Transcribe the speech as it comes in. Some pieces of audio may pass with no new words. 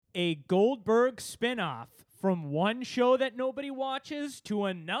a Goldberg spinoff from one show that nobody watches to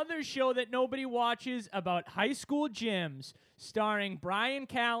another show that nobody watches about high school gyms, starring Brian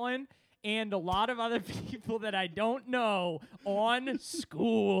Callen and a lot of other people that I don't know on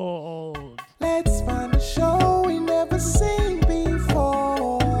Schooled. Let's find a show we never seen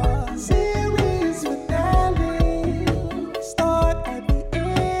before. Series finale. Start at the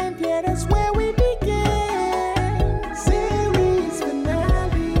end, yeah, that's where we begin. Series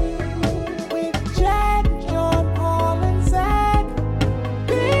finale. With Jack, John, Paul, and Zach.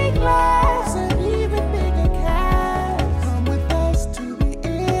 Big laughs and even bigger cast. Come with us to the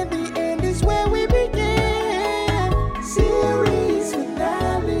end is where we begin. Series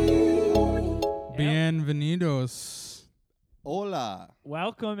finale. Bienvenidos. Hola.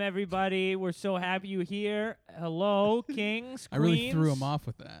 Welcome, everybody. We're so happy you're here. Hello, kings, queens. I really threw him off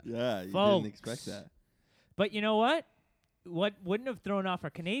with that. Yeah, you Folks. didn't expect that. But you know what? What wouldn't have thrown off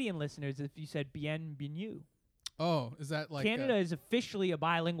our Canadian listeners if you said bienvenue. Oh, is that like Canada is officially a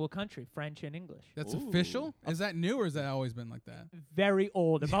bilingual country, French and English. that's Ooh. official? Is that new or has that always been like that? Very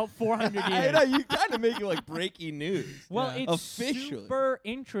old, about 400 I years. know, you kind of make it like breaking news. Well, Yeah. it's Officially. super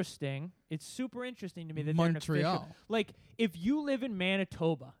interesting. It's super interesting to me that they're an official. Montreal. Like, if you live in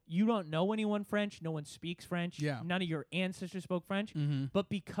Manitoba, you don't know anyone French, no one speaks French, Yeah. none of your ancestors spoke French, Mm-hmm. but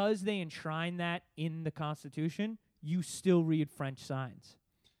because they enshrine that in the Constitution, you still read French signs.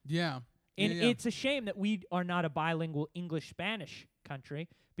 Yeah. And yeah. it's a shame that we are not a bilingual English-Spanish country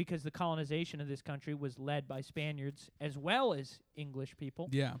because the colonization of this country was led by Spaniards as well as English people.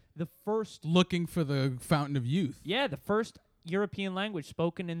 Yeah. The first, Looking for the fountain of youth. the first European language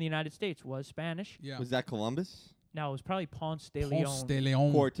spoken in the United States was Spanish. Yeah. Was that Columbus? No, it was probably Ponce de Leon. Ponce de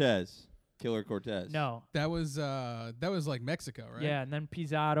Leon. Cortez. Killer Cortez. No. That was like Mexico, right? Yeah, and then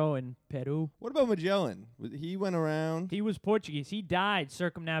Pizarro in Peru. What about Magellan? He went around. He was Portuguese. He died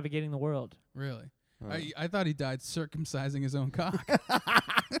circumnavigating the world. Really? Oh. I thought he died circumcising his own cock.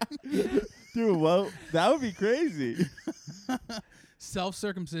 Dude, well, that would be crazy.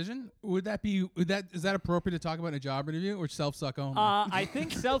 Self-circumcision? Is that appropriate to talk about in a job interview or self-suck only? I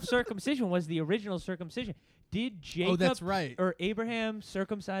think self-circumcision was the original circumcision. Did Jacob that's right. or Abraham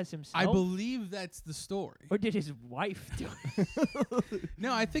circumcise himself? I believe that's the story. Or did his wife do it?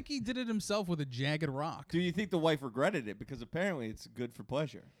 No, I think he did it himself with a jagged rock. Do you think the wife regretted it? Because apparently it's good for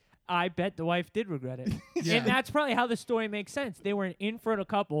pleasure. I bet the wife did regret it. Yeah. And that's probably how the story makes sense. They were an infertile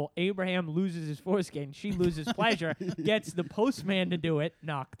couple. Abraham loses his foreskin. She loses pleasure. Gets the postman to do it.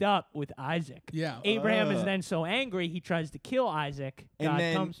 Knocked up with Isaac. Yeah. Abraham is then so angry he tries to kill Isaac. And God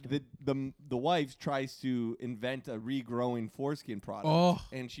then comes to him. the wife tries to invent a regrowing foreskin product. Oh.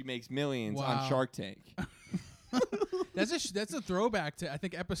 And she makes millions Wow. on Shark Tank. That's a throwback to I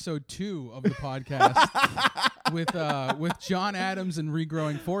think episode 2 of the podcast with John Adams and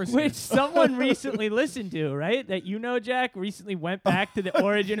regrowing foreskin. Which someone recently listened to, right? That you know, Jack, recently went back to the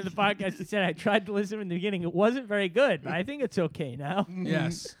origin of the podcast. He said, I tried to listen in the beginning. It wasn't very good, but I think it's okay now.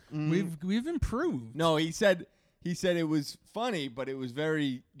 Yes, we've improved. No, he said it was funny, but it was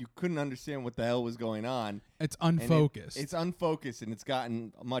very you couldn't understand what the hell was going on. It's And unfocused. It's unfocused, and it's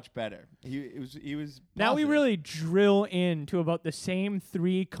gotten much better. He was. Now we positive. really drill into about the same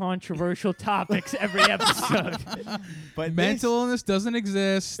 3 controversial topics every episode. But Mental illness doesn't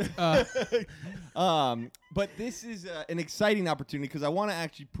exist. but this is an exciting opportunity because I want to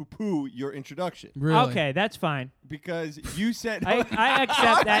actually poo-poo your introduction Really? Okay, that's fine. because you said I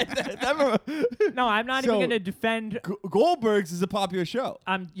accept that. No, I'm not even So- going to defend. Goldberg's is a popular show.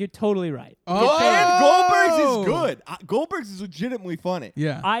 You're totally right. Oh! And Goldberg's is good. Goldberg's is legitimately funny.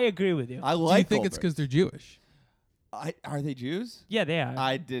 Yeah. I agree with you. I Do you like. think it's because they're Jewish? Are they Jews? Yeah, they are.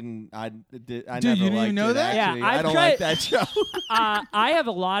 I didn't. I Dude, never you didn't liked even know it, that? Yeah, actually. I've I don't tried- like that show. I have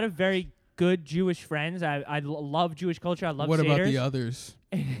a lot of very good Jewish friends. I love Jewish culture. I love What about Seders. the others?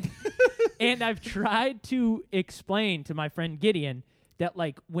 And I've tried to explain to my friend Gideon that,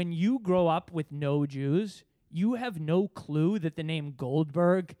 like, when you grow up with no Jews, you have no clue that the name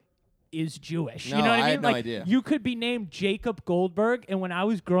Goldberg is Jewish. No, you know what I I mean? had no Like, idea. you could be named Jacob Goldberg, and when I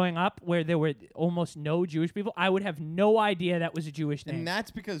was growing up where there were almost no Jewish people, I would have no idea that was a Jewish name. And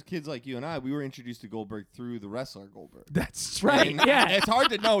that's because kids like you and I, we were introduced to Goldberg through the wrestler Goldberg. That's Right, And yeah. It's hard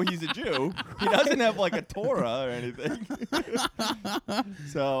to know he's a Jew. He doesn't have like a Torah or anything.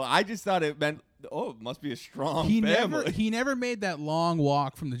 So I just thought it meant, it must be a strong family. He never made that long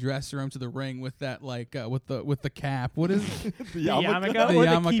walk from the dressing room to the ring with that with the cap. What is it? The the yarmulke. yarmulke The or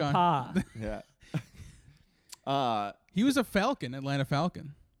the yarmulke. kippah. Yeah. He was a Falcon, Atlanta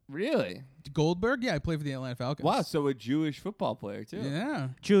Falcon. Really? Goldberg? Yeah, I played for the Atlanta Falcons. Wow, so a Jewish football player too. Yeah.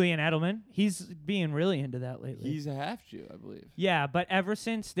 Julian Edelman, he's being really into that lately. He's a half Jew, I believe. Yeah, but ever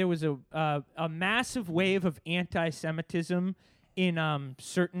since there was a massive wave of anti-Semitism in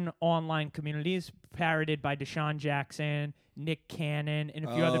certain online communities, parroted by Deshaun Jackson, Nick Cannon, and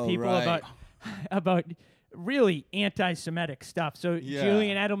a few other people right. about really anti-Semitic stuff. So Yeah.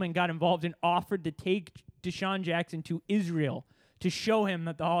 Julian Edelman got involved and offered to take Deshaun Jackson to Israel to show him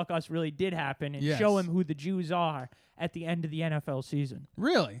that the Holocaust really did happen and Yes. show him who the Jews are at the end of the NFL season.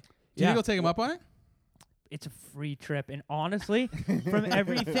 Really? Do you Yeah. think he'll take him up on it? It's a free trip. And honestly, from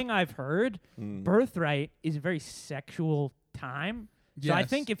everything I've heard, Birthright is a very sexual time. So I Yes.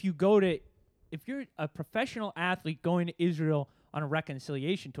 think if you're a professional athlete going to Israel on a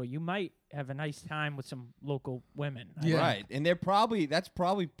reconciliation tour, you might have a nice time with some local women. Yeah. Right. And that's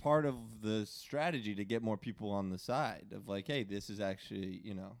probably part of the strategy to get more people on the side of like, hey, this is actually,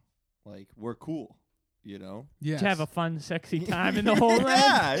 like we're cool, Yes. To have a fun, sexy time in the whole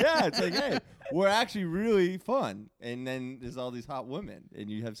land. Yeah. It's like, hey, we're actually really fun. And then there's all these hot women and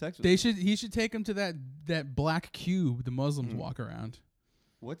you have sex with them. He should take him to that black cube the Muslims walk around.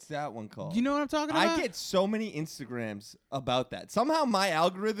 What's that one called? You know what I'm talking about? I get so many Instagrams about that. Somehow my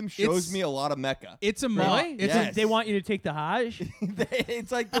algorithm shows me a lot of Mecca. It's a Really? It's Yes. They want you to take the Hajj?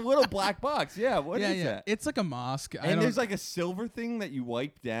 It's like the little black box. Yeah, what is that? It's like a mosque. And there's like a silver thing that you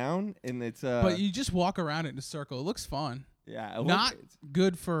wipe down, and it's but you just walk around it in a circle. It looks fun. yeah, Not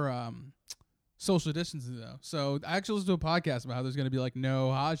good for social distancing though. So I actually listened to a podcast about how there's going to be like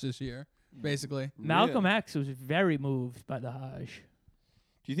no Hajj this year, basically. Malcolm X was very moved by the Hajj.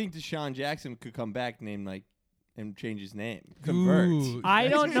 Do you think Deshaun Jackson could come back and change his name? Convert. Ooh, I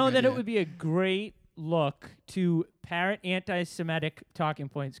that's a don't good know that it idea. would be a great look to parrot anti-Semitic talking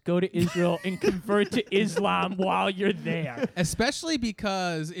points, go to Israel and convert to Islam while you're there. Especially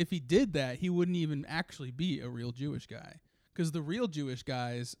because if he did that, he wouldn't even actually be a real Jewish guy. Because the real Jewish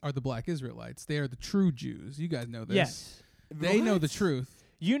guys are the black Israelites. They are the true Jews. You guys know this. Yes. They know the truth.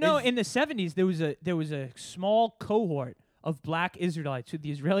 You know, in the 70s, there was a small cohort of black Israelites with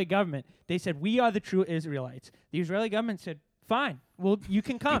the Israeli government. They said, we are the true Israelites. The Israeli government said, fine, well, you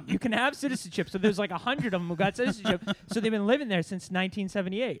can come. You can have citizenship. So there's like 100 of them who got citizenship. So they've been living there since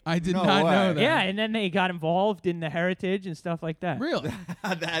 1978. I did No not way. know that. Yeah, and then they got involved in the heritage and stuff like that. Really?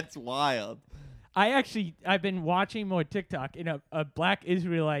 That's wild. I've been watching more TikTok, and a black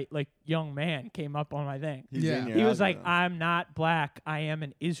Israelite young man came up on my thing. He's Yeah. in your He was like, algorithm. I'm not black. I am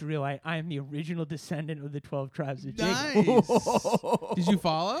an Israelite. I am the original descendant of the 12 tribes of Jacob. Nice. Did you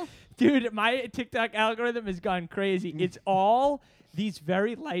follow? Dude, my TikTok algorithm has gone crazy. It's all these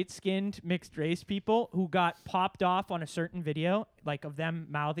very light-skinned mixed race people who got popped off on a certain video, like of them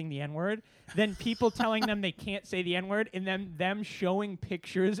mouthing the N-word, then people telling them they can't say the N-word, and then them showing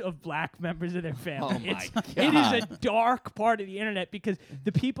pictures of black members of their family. Oh my It is a God. dark part of the internet because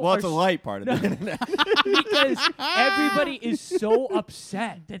the people Well, are it's a light part of the internet. because everybody is so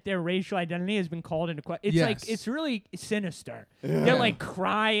upset that their racial identity has been called into question. It's Yes. it's really sinister. They're like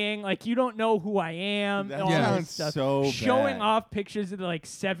crying, like you don't know who I am. That all this sounds stuff. so Showing bad. off pictures of the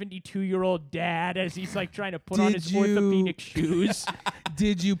 72-year-old dad as he's trying to put on Did his you- orthopedic shoes.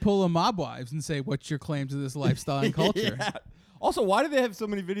 Did you pull a Mob Wives and say, what's your claim to this lifestyle and culture? Yeah. Also, why do they have so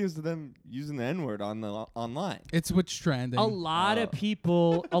many videos of them using the N-word online? It's what's trending. A lot of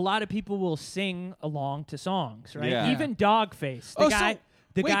people will sing along to songs, right? Yeah. Even Doggface, Oh, so- guy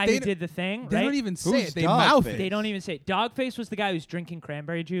wait, guy they who d- did the thing, They right? don't even say Who's it. They mouth Doggface? it. They don't even say it. Doggface was the guy who's drinking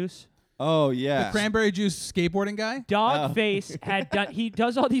cranberry juice. Oh yeah. The cranberry juice skateboarding guy? Dogface had done. He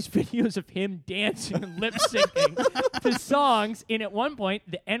does all these videos of him dancing and lip syncing to songs. And at one point,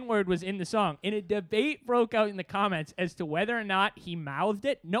 the N word was in the song. And a debate broke out in the comments as to whether or not he mouthed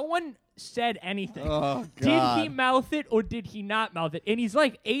it. No one said anything. Oh, Did he God. mouth it or did he not mouth it? And he's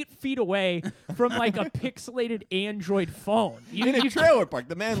like 8 feet away from a pixelated Android phone. in a trailer park.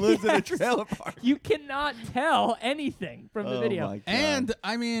 The man lives in a trailer park. You cannot tell anything from the video. My God. And,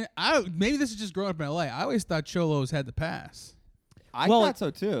 I mean, maybe this is just growing up in L.A. I always thought Cholos had the pass. I Well, thought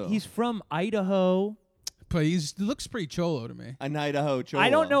so too. He's from Idaho. But he looks pretty Cholo to me. an Idaho Cholo. I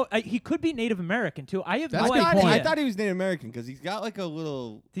don't know. He could be Native American too. I have That's no a good idea. point. I thought he was Native American because he's got like a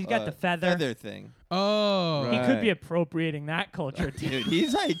little. He's got the feather. thing. Oh. He Right. could be appropropriating that culture too. Dude,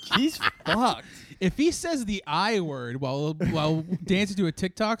 he's fucked. If he says the I word while dancing to a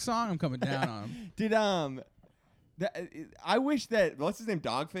TikTok song, I'm coming down on him. Did I wish that what's his name?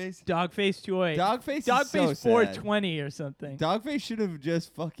 Dogface. Dogface 208. Dogface is Dogface so sad. 420 or something. Dogface should have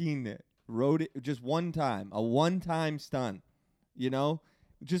just fucking wrote it just one time, a one-time stunt,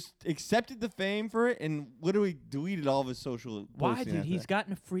 just accepted the fame for it and literally deleted all of his social. Why, posting dude? after He's that.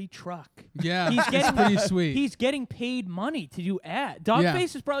 gotten a free truck. Yeah, He's it's getting pretty sweet. He's getting paid money to do ad.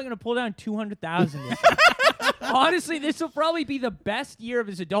 Doggface is probably going to pull down 200,000. Honestly, this will probably be the best year of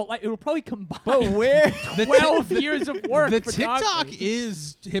his adult life. It will probably combine But where 12 years of work. The for TikTok Doggface.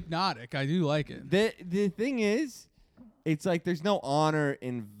 is hypnotic. I do like it. the thing is, it's like there's no honor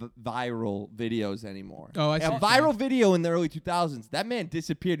in viral videos anymore. Oh, I see A what you're viral video in the early 2000s, that man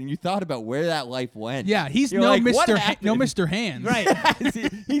disappeared, and you thought about where that life went. Yeah, he's You're no like, what Mr. happened? No Mr. Hands. Right.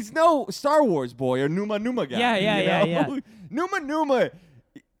 He's no Star Wars boy or Numa Numa guy. Yeah. Numa Numa.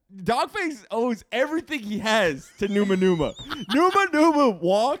 Doggface owes everything he has to Numa Numa. Numa Numa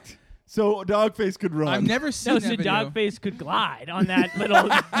walked so Doggface could run. I've never seen No, that so video. Doggface could glide on that little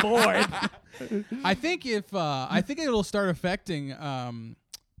board. I think it'll start affecting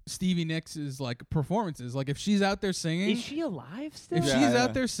Stevie Nicks' like performances. Like if she's out there singing, Is she alive still? if Yeah, she's yeah.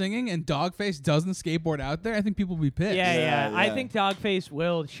 out there singing and Doggface doesn't skateboard out there, I think people will be pissed. Yeah. I yeah. think Doggface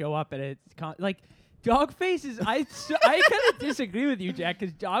will show up at it. Like, Doggface is. I kind of disagree with you, Jack,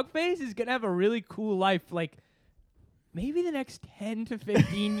 because Doggface is gonna have a really cool life. Like, maybe the next 10 to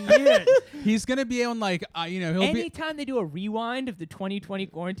 15 years. He's gonna be on like he'll be. Anytime they do a rewind of the 2020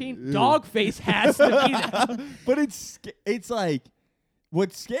 quarantine, Doggface has to be there. But it's like,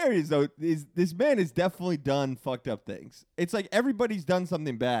 what's scary is though is this man has definitely done fucked up things. It's like everybody's done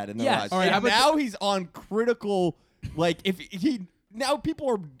something bad in their Yes. lives. All right, And how about now he's on critical. Like if he now people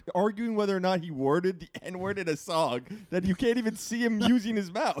are arguing whether or not he worded the N-word in a song that you can't even see him using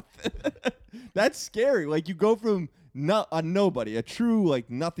his mouth. That's scary. Like you go from a nobody, a true like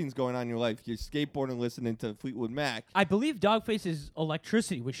nothing's going on in your life. You're skateboarding, listening to Fleetwood Mac, I believe Doggface's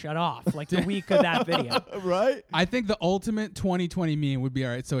electricity was shut off like the week of that video. right? I think the ultimate 2020 meme would be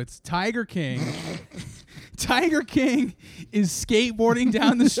all right. So it's Tiger King. Tiger King is skateboarding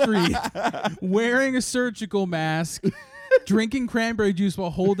down the street, wearing a surgical mask, drinking cranberry juice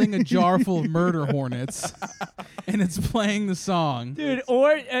while holding a jar full of murder hornets, and it's playing the song. Dude,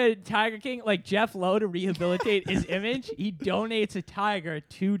 or Tiger King, like Jeff Lowe, to rehabilitate his image, he donates a tiger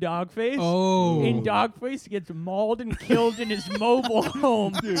to Doggface. Oh. And Doggface gets mauled and killed in his mobile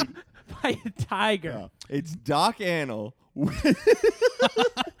home by a tiger. It's Doc Antle.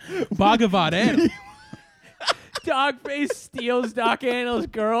 Bhagavad Gita. Doggface steals Doc Annell's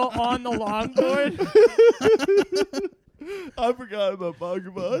girl on the longboard. I forgot about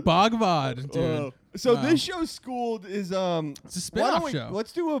Bhagavad. Bhagavad, dude. So Wow. this show Schooled is It's a why spin-off don't we- show.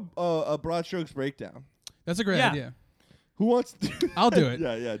 Let's do a broad strokes breakdown. That's a great Yeah. idea. Who wants to do I'll do it.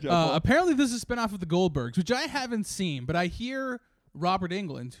 Yeah, jump on. Apparently, this is a spinoff of the Goldbergs, which I haven't seen, but I hear Robert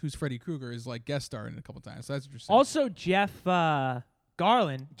Englund, who's Freddy Krueger, is like guest starring a couple times. So that's interesting. Also, Jeff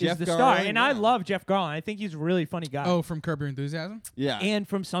Garland Jeff is the star. Garland, And I yeah. love Jeff Garland. I think he's a really funny guy. Oh, from Curb Your Enthusiasm? Yeah. And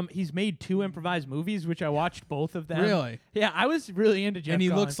from he's made 2 improvised movies, which I watched both of them. Really? Yeah, I was really into Jeff And he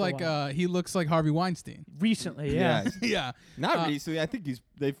Garland looks for a like while. he looks like Harvey Weinstein. Recently, yeah. Yeah. Not recently. I think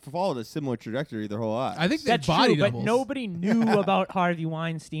they've followed a similar trajectory their whole lives. I think they're That's body true, doubles. but nobody knew about Harvey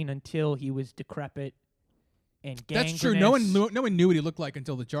Weinstein until he was decrepit and gangrenous. That's true. No one knew what he looked like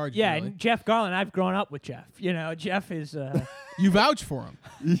until the charges. Yeah, really. and Jeff Garland, I've grown up with Jeff. You know, Jeff is... You vouch for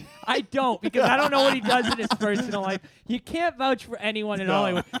him. I don't, because I don't know what he does in his personal life. You can't vouch for anyone in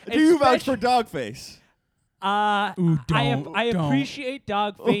Hollywood. Do you vouch especially- for Dogface? Ooh, don't. I don't. appreciate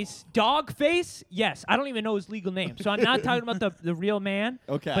Doggface. Doggface, yes. I don't even know his legal name, so I'm not talking about the real man.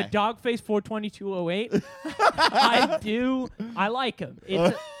 Okay. But Doggface 42208, I do. I like him.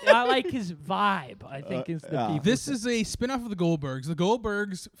 I like his vibe. I think is the yeah. people. This is a spin-off of the Goldbergs. The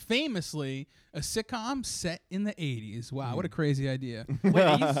Goldbergs, famously, a sitcom set in the 80s. Wow, what a crazy idea. Wait,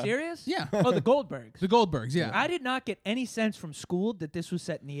 are you serious? Yeah. Oh, the Goldbergs. The Goldbergs, yeah. I did not get any sense from school that this was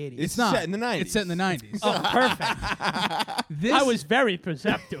set in the 80s. It's not. set in the 90s. It's set in the 90s. Oh, perfect. This, I was very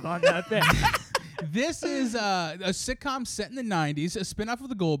perceptive on that thing. This is a sitcom set in the 90s, a spin-off of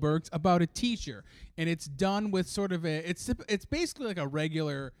the Goldbergs about a teacher. And it's done with sort of it's basically like a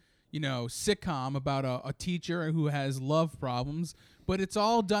regular, sitcom about a teacher who has love problems, but it's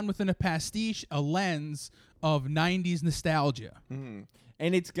all done within a pastiche, a lens of 90s nostalgia. And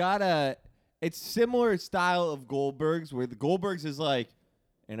it's got it's similar style of Goldbergs, where the Goldbergs is like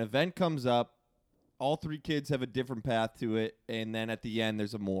an event comes up, all 3 kids have a different path to it, and then at the end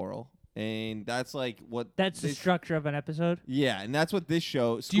there's a moral. And that's like what That's the this- structure of an episode. Yeah, and that's what this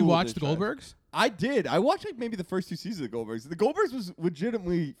show. Do you School watch did the try. Goldbergs? I did. I watched like maybe the first 2 seasons of the Goldbergs. The Goldbergs was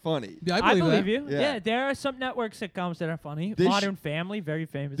legitimately funny. Yeah, I believe that. you. Yeah. Yeah, there are some network sitcoms that are funny. This Modern Family, very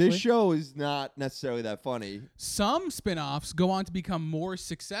famously. This show is not necessarily that funny. Some spin-offs go on to become more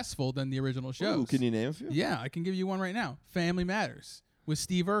successful than the original shows. Ooh, can you name a few? Yeah, I can give you one right now. Family Matters with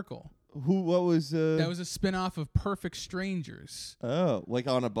Steve Urkel. What was? That was a spin-off of Perfect Strangers. Oh, like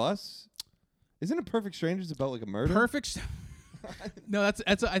on a bus? Isn't it Perfect Strangers about like a murder? No,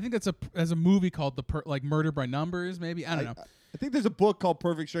 that's I think that's a movie called like Murder by Numbers. Maybe I don't know. I think there's a book called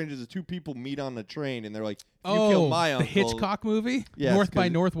Perfect Strangers. The two people meet on the train, and they're like, "You killed my uncle." The Hitchcock movie, Yes, North by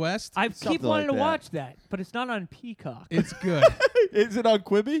 'cause- Northwest. I keep Something wanting like to that. watch that, but it's not on Peacock. It's good. Is it on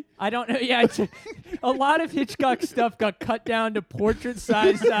Quibi? I don't know. Yeah, a lot of Hitchcock stuff got cut down to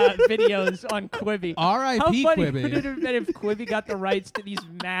portrait-sized videos on Quibi. R.I.P. How funny Quibi. would it have been if Quibi got the rights to these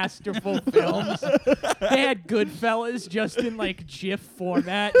masterful films? They had Goodfellas just in like GIF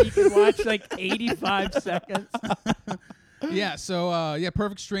format. You could watch like 85 seconds. Yeah, so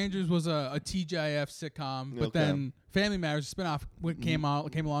Perfect Strangers was a TGIF sitcom, but Okay. then Family Matters, a spinoff, came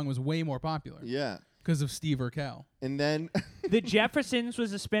along, was way more popular Yeah. because of Steve Urkel. And then The Jeffersons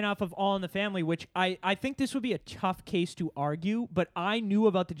was a spinoff of All in the Family, which I think this would be a tough case to argue, but I knew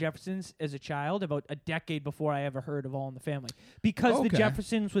about the Jeffersons as a child about a decade before I ever heard of All in the Family. Because the Okay.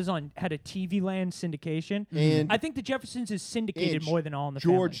 Jeffersons had a TV Land syndication. And I think the Jeffersons is syndicated and more than All in the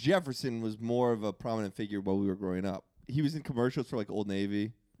George Family. Jefferson was more of a prominent figure while we were growing up. He was in commercials for like Old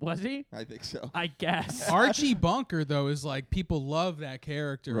Navy. Was he? I think so. I guess. Archie Bunker, though, is like people love that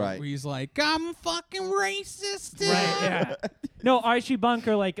character. Right. Where he's like, I'm fucking racist. Right, yeah. No, Archie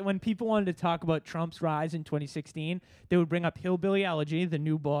Bunker, like when people wanted to talk about Trump's rise in 2016, they would bring up Hillbilly Elegy, the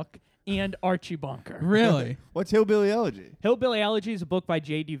new book, and Archie Bunker. Really? What's Hillbilly Elegy? Hillbilly Elegy is a book by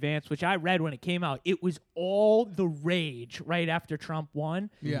J.D. Vance, which I read when it came out. It was all the rage right after Trump won.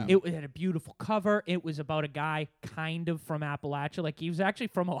 Yeah. It had a beautiful cover. It was about a guy kind of from Appalachia. Like, he was actually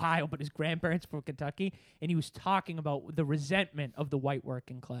from Ohio, but his grandparents were from Kentucky. And he was talking about the resentment of the white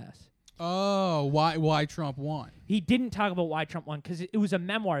working class. Oh, why Trump won? He didn't talk about why Trump won because it was a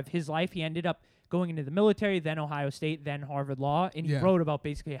memoir of his life. He ended up going into the military, then Ohio State, then Harvard Law. And he Yeah. wrote about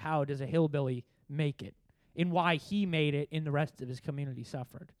basically how does a hillbilly make it and why he made it and the rest of his community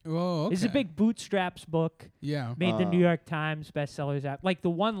suffered. Oh, okay. It's a big bootstraps book. Yeah. Made the New York Times bestsellers app. Like the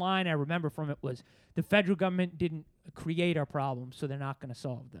one line I remember from it was, the federal government didn't create our problems, so they're not going to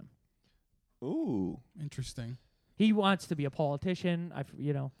solve them. Ooh. Interesting. He wants to be a politician.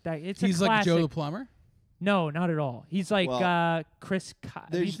 It's He's a like classic. Joe the Plumber? No, not at all. He's like Well, Chris Kyle.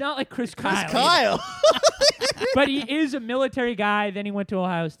 there's- He's not like Chris Chris Kyle. Kyle. But he is a military guy. Then he went to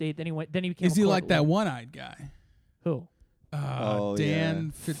Ohio State. Then he became. Is a he court like that lawyer. one-eyed guy? Who? Oh,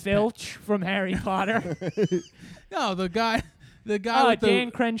 Dan Filch from Harry Potter. No, the guy Oh, with Dan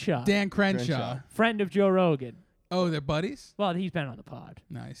the Crenshaw, Dan Crenshaw. Crenshaw. friend of Joe Rogan. Oh, they're buddies? Well, he's been on the pod.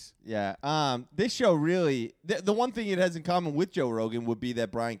 Nice. Yeah. This show really, the one thing it has in common with Joe Rogan would be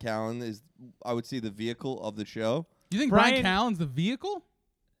that Brian Callen is, I would say, the vehicle of the show. You think Brian Brian- Callen's the vehicle?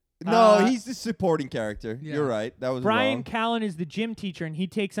 No, he's the supporting character. Yeah. You're right. That was Brian wrong. Callen is the gym teacher, and he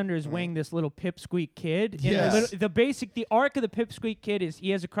takes under his wing this little pipsqueak kid. And Yes. the arc of the pipsqueak kid is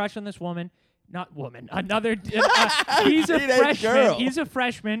he has a crush on this woman. Not woman. Another. He's a Teenage freshman. girl. He's a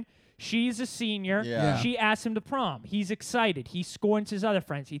freshman. She's a senior. Yeah. She asks him to prom. He's excited. He scorns his other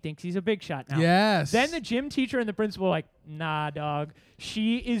friends. He thinks he's a big shot now. Yes. Then the gym teacher and the principal are like, nah, dog.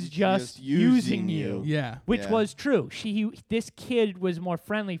 She is just using using you. Yeah. Which Yeah. was true. This kid was more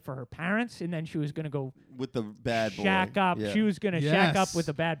friendly for her parents, and then she was going to go With the bad boy. shack up. Yeah. She was going to shack up Yes. with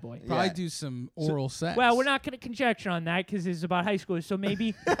a bad boy. Probably Yeah. do some oral sex. Well, we're not going to conjecture on that because it's about high schoolers. So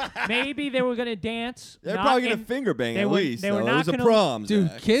maybe they were going to dance. They're not probably going to in- finger bang they at were- least. they were though. not It was a gonna- prom. Dude,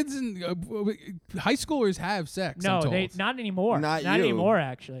 Zach. kids and high schoolers have sex. No, I'm told. not anymore. Not you. anymore,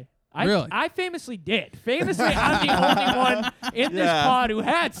 actually. Really? I famously did. Famously, I'm the only one in this Yeah. pod who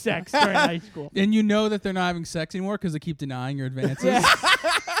had sex during high school. And you know that they're not having sex anymore because they keep denying your advances.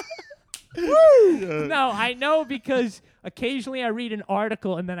 No, I know because occasionally I read an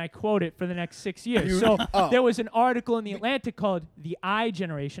article and then I quote it for the next 6 years. So there was an article in The Atlantic called The I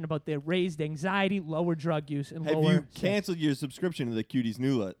Generation about the raised anxiety, lower drug use, and Have lower... you canceled your subscription to the Cuties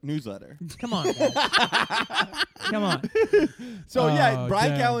newsletter? Come on, guys. Come on. So yeah, Oh,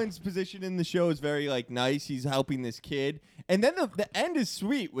 Brian damn. Callen's position in the show is very like nice. He's helping this kid, and then the end is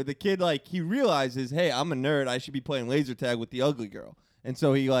sweet with the kid. Like he realizes, hey, I'm a nerd. I should be playing laser tag with the ugly girl, and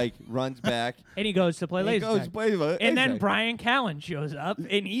so he like runs back. And he goes to play and he laser goes tag. to play laser And then tag. Brian Callen shows up,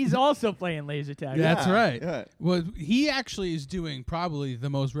 and he's also playing laser tag. That's Yeah, right. yeah. Well, he actually is doing probably the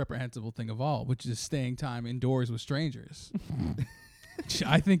most reprehensible thing of all, which is staying time indoors with strangers.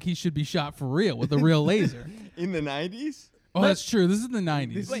 I think he should be shot for real with a real laser. In the 90s. Oh, that's true. This is the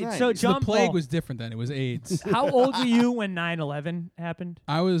 90s. This is Wait, nice. so The John plague Paul, was different then. It was AIDS. how old were you when 9/11 happened?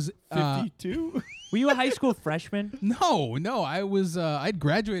 I was 52. Were you a high school freshman? no. I was I'd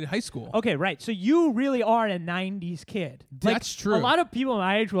graduated high school. Okay, right. So you really are a 90s kid. That's true. A lot of people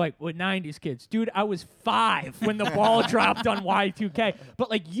my age were like, what 90s kids? Dude, I was 5 when the ball dropped on Y2K. But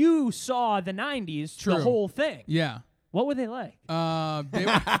like you saw the 90s, True. the whole thing. Yeah. What were they like? They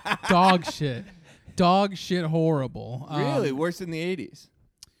were dog shit. Dog shit horrible. Really? Worse than the 80s?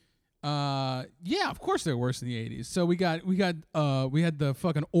 Yeah, of course they're worse in the 80s. So we had the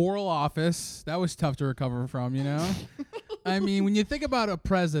fucking Oral Office. That was tough to recover from, you know? I mean, when you think about a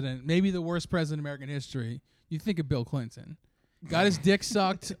president, maybe the worst president in American history, you think of Bill Clinton. Got his dick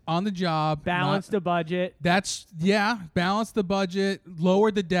sucked on the job. Balanced the budget. Balanced the budget,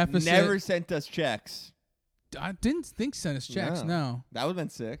 lowered the deficit. Never sent us checks. I didn't think sent us checks, no. That would have been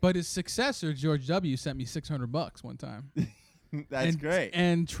sick. But his successor, George W., sent me $600 one time. That's great.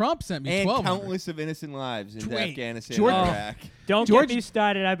 And Trump sent me And $1,200. countless of innocent lives in Wait, Afghanistan George- and Iraq. Don't George- get me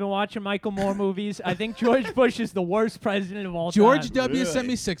started. I've been watching Michael Moore movies. I think George Bush is the worst president of all George time. W. Really? sent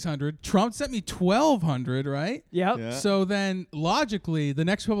me $600. Trump sent me $1,200, right? Yep. Yeah. So then, logically, the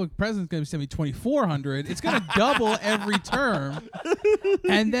next Republican president's going to send me $2,400. It's going to double every term,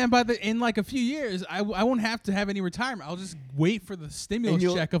 and then in like a few years, I won't have to have any retirement. I'll just wait for the stimulus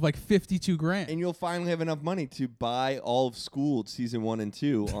you'll- check of like $52,000. And you'll finally have enough money to buy all of Schooled season 1 and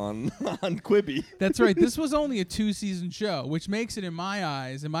 2 on Quibi. That's right. This was only a 2-season show, which makes it, in my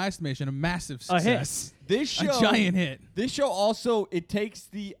eyes, in my estimation, a massive A hit. success. This show, A giant hit. This show also it takes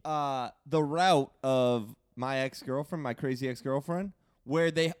the route of my crazy ex-girlfriend, where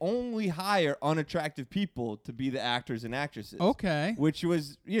they only hire unattractive people to be the actors and actresses. Okay. Which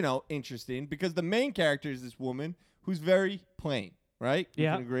was, interesting because the main character is this woman who's very plain, right?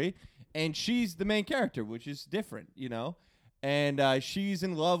 Yeah. You can agree. And she's the main character, which is different, And she's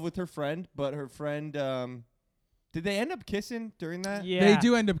in love with her friend, but her friend, did they end up kissing during that? Yeah. They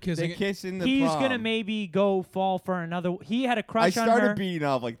do end up kissing. They kiss in the He's prom. gonna maybe go fall for another. He had a I crush on her. started beating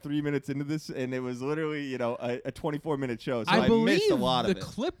off like 3 minutes into this, and it was literally, a 24-minute show. So I I believe missed a lot the of it.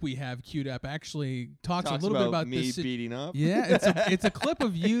 clip we have queued up actually talks Talks a little bit about about me this. beating up. Yeah, it's a clip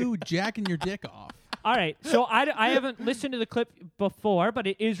of you jacking your dick off. All right, so I haven't listened to the clip before, but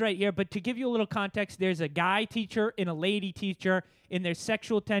it is right here. But to give you a little context, there's a guy teacher and a lady teacher in their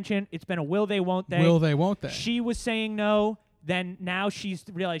sexual tension. It's been a will they, won't they. Will they, won't they? She was saying no. Then now she's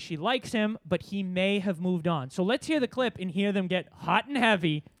realized she likes him, but he may have moved on. So let's hear the clip and hear them get hot and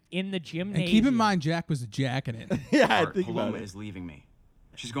heavy in the gymnasium. And keep in mind, Jack was jacking it. Yeah, I Art, think about Paloma it. is leaving me.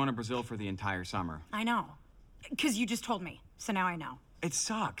 She's going to Brazil for the entire summer. I know. Because you just told me. So now I know. It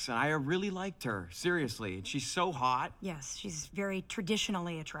sucks, and I really liked her. Seriously, and she's so hot. Yes, she's very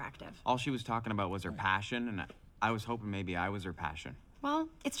traditionally attractive. All she was talking about was her passion, and I was hoping maybe I was her passion. Well,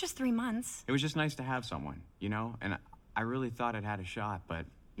 it's just 3 months. It was just nice to have someone, And I really thought it had a shot, but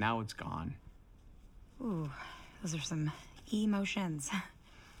now it's gone. Ooh, those are some emotions.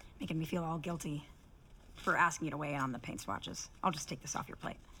 Making me feel all guilty for asking you to weigh in on the paint swatches. I'll just take this off your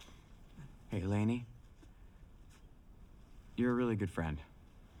plate. Hey, Lainey. You're a really good friend.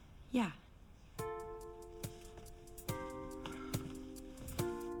 Yeah.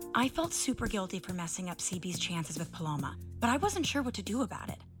 I felt super guilty for messing up CB's chances with Paloma, but I wasn't sure what to do about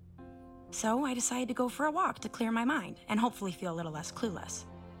it. So I decided to go for a walk to clear my mind and hopefully feel a little less clueless.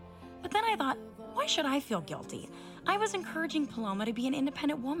 But then I thought, why should I feel guilty? I was encouraging Paloma to be an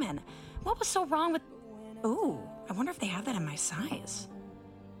independent woman. What was so wrong with... Ooh, I wonder if they have that in my size.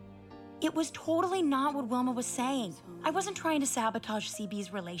 It was totally not what Wilma was saying. I wasn't trying to sabotage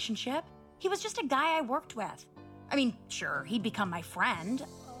CB's relationship. He was just a guy I worked with. I mean, sure, he'd become my friend.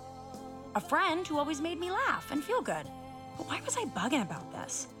 A friend who always made me laugh and feel good. But why was I bugging about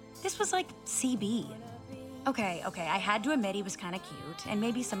this? This was like CB. Okay, I had to admit he was kind of cute, and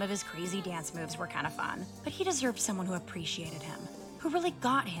maybe some of his crazy dance moves were kind of fun. But he deserved someone who appreciated him, who really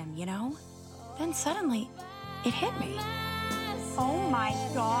got him, Then suddenly, it hit me. Oh my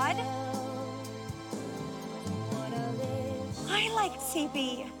God. I liked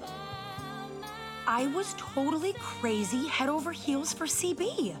CB. I was totally crazy, head over heels for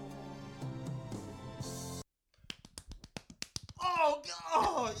CB.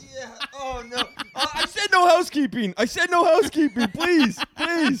 Oh, yeah. Oh, no. I said no housekeeping. Please.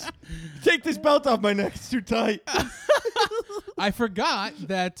 Take this belt off my neck. It's too tight. I forgot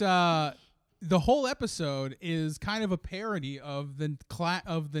that the whole episode is kind of a parody of the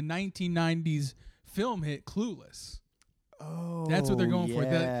 1990s film hit Clueless. Oh, That's what they're going for.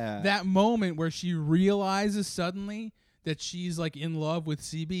 yeah. That moment where she realizes suddenly that she's like in love with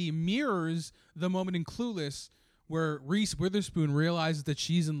CB mirrors the moment in Clueless where Reese Witherspoon realizes that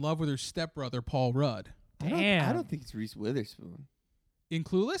she's in love with her stepbrother Paul Rudd. Damn. I don't think it's Reese Witherspoon. In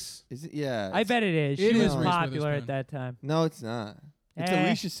Clueless? Is it? Yeah. I bet it is. It She is was Reese popular Witherspoon. at that time. No, it's not. It's Eh.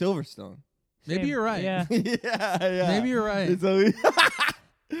 Alicia Silverstone. Maybe Same- you're right. Yeah. yeah. Maybe you're right. It's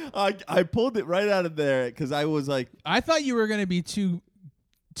I pulled it right out of there because I was like, I thought you were going to be too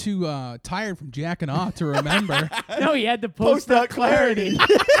tired from jacking off to remember. No, he had to post post that that clarity.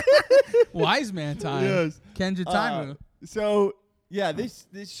 Wise man time. Yes. Kenja Taimu. So yeah, this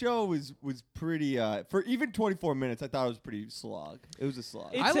show was pretty for even 24 minutes. I thought it was pretty slog. It was a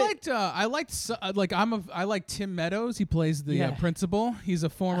slog. It- I like Tim Meadows. He plays the Yeah. principal. He's a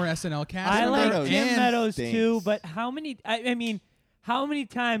former SNL cast I member. like Meadows Tim Meadows stinks. too, but how many? I mean, how many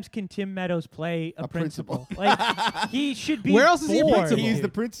times can Tim Meadows play a principal? principal. Like he should be. Where else is he a bored. principal? He's the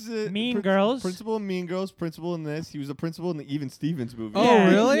princess. Mean Girls. Principal in Mean Girls. Principal in this. He was the principal in the Even Stevens movie. Oh, Yeah,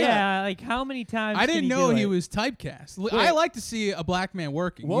 really? Yeah. Like how many times? I can didn't he know do he it? was typecast. I like to see a black man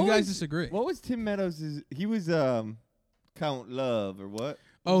working. You guys disagree. What was Tim Meadows'? He was Count Love or what?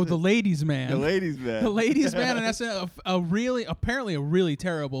 Oh, the ladies' man. The ladies man. The ladies' man on SNL. Apparently a really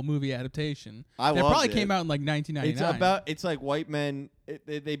terrible movie adaptation. I that loved probably it. came out in like 1999. It's like white men.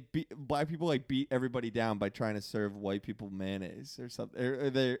 They beat black people like beat everybody down by trying to serve white people mayonnaise or something.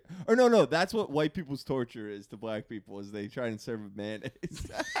 Or no, that's what white people's torture is to black people is they try and serve mayonnaise.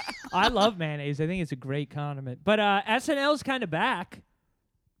 I love mayonnaise. I think it's a great condiment. But SNL's kind of back.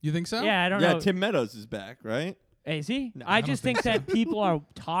 You think so? Yeah, I don't yeah, know. Tim Meadows is back, right? Is he? No, I I don't just think think that people are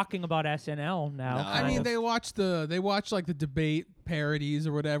talking about SNL now. No. I kind mean, of. they watch like the debate parodies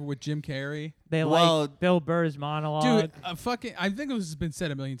or whatever with Jim Carrey. They Well, like Bill Burr's monologue. Dude, I think this has been said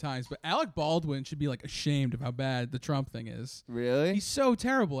a million times, but Alec Baldwin should be like ashamed of how bad the Trump thing is. Really? He's so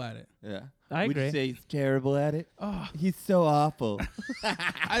terrible at it. Yeah. I Would you agree. say he's terrible at it? Oh, He's so awful.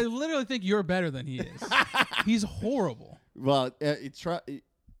 I literally think you're better than he is. He's horrible. Well,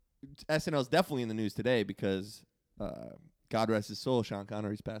 SNL's definitely in the news today because God rest his soul, Sean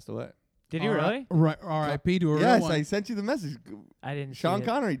Connery's passed away. Did he really? Right. R.I.P. to a real Yes, one. I sent you the message. I didn't. Sean see it.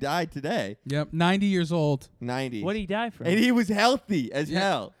 Connery died today, Yep, 90 years old. 90. What did he die from? And he was healthy as Yeah.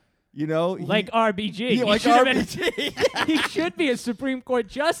 hell. You know, Like RBG. he like should have been- RBG. he should be a Supreme Court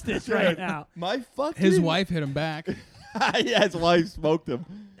justice right now. My fucking His wife hit him back. yeah, his wife smoked him.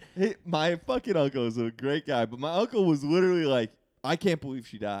 My fucking uncle is a great guy, but my uncle was literally like, I can't believe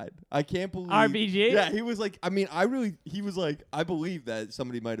she died. I can't believe RBG? Yeah, he was like, I mean, he was like, I believe that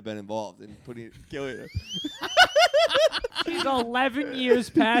somebody might have been involved in killing her. She's 11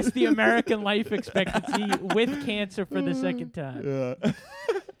 years past the American life expectancy with cancer for the second time. Yeah.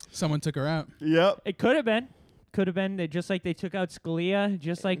 Someone took her out. Yep. It could have been. Could have been just like they took out Scalia,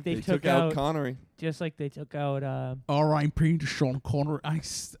 just like they took out Connery. just like they took out. R.I.P. to Sean Connery.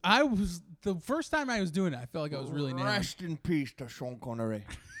 I was the first time I was doing it. I felt like I was really nailed. Rest in peace to Sean Connery.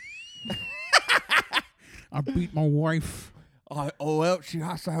 I beat my wife. Well, she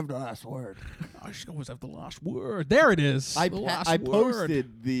has to have the last word. I should always have the last word. There it is. I The last word.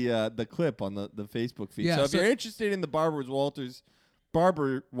 posted the clip on the Facebook feed. Yeah, so if so- you're interested in the Barbara Walters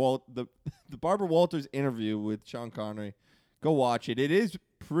interview with Sean Connery, go watch it. It is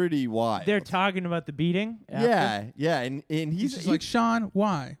pretty wild. They're talking about the beating. after. yeah, and He's just like, Sean,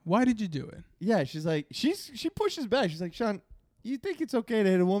 why? Why did you do it? yeah, she's like she pushes back. She's like, Sean, you think it's okay to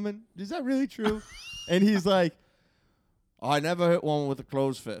hit a woman? Is that really true? And he's like, I never hit one with a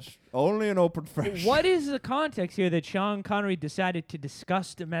closed fist. Only an open fist. What is the context here that Sean Connery decided to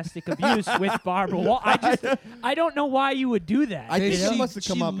discuss domestic abuse with Barbara Walters? I don't know why you would do that. I think She- that must have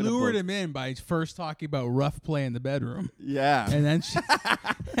come she up in a lured book. him in by first talking about rough play in the bedroom, Yeah.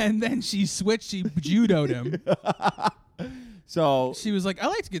 and then she switched. She judoed him. So She was like, "I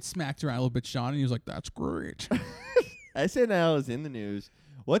like to get smacked around a little bit, Sean," and he was like, "That's great." SNL is in the news.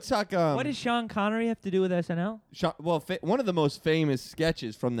 Let's talk. What does Sean Connery have to do with SNL? One of the most famous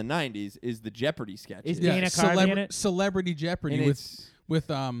sketches from the '90s is the Jeopardy sketches. Is Dana Carvey in it? Celebrity Jeopardy And with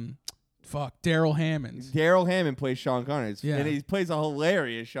Daryl Hammond. Daryl Hammond plays Sean Connery. Yeah. And he plays a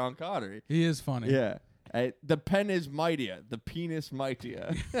hilarious Sean Connery. He is funny. Yeah. The pen is mightier. The penis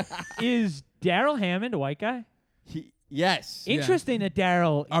mightier. Is Daryl Hammond a white guy? Yes. Interesting that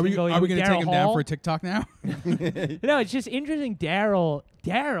Daryl. Are we going to take him down for a TikTok now? No, it's just interesting. Daryl.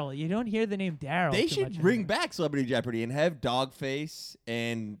 You don't hear the name Daryl. They too should much bring anymore. back Celebrity Jeopardy and have Doggface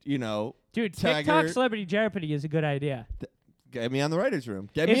and, Dude, Tiger. TikTok Celebrity Jeopardy is a good idea. Get me on the writer's room.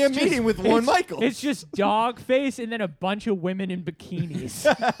 Get me a It's just- meeting with Lorne it's- Michaels. It's just Doggface and then a bunch of women in bikinis.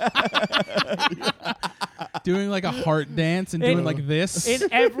 doing like a heart dance and doing like this. In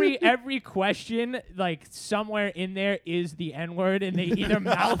every question, like somewhere in there is the N-word, and they either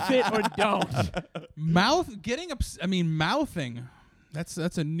mouth it or don't. Mouthing. That's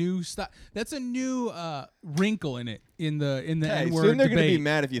a new That's a new wrinkle in it in the Hey, N-word soon they're gonna be debate.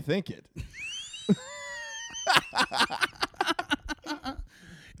 mad if you think it.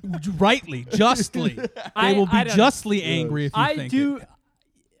 Rightly, justly, they will be I don't- justly angry if you I think do. it.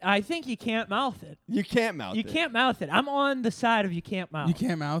 I think you can't mouth it. You can't mouth You it. can't mouth it. I'm on the side of you can't mouth. You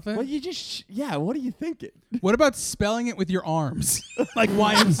can't mouth it. Well, you just yeah. What are you thinking? What about spelling it with your arms, like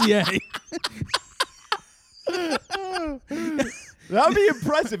YMCA? That would be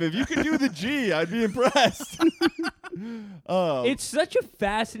impressive. If you could do the G, I'd be impressed. It's such a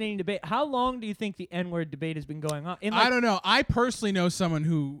fascinating debate. How long do you think the N-word debate has been going on? I don't know. I personally know someone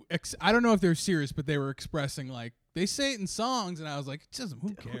who I don't know if they're serious, but they were expressing like they say it in songs, and I was like,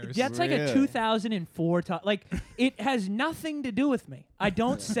 who cares? That's like a Really? 2004 like it has nothing to do with me. I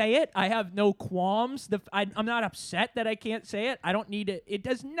don't say it. I have no qualms. I'm not upset that I can't say it. I don't need it. It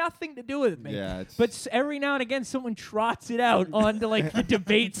does nothing to do with me. Yeah, But every now and again, someone trots it out onto like the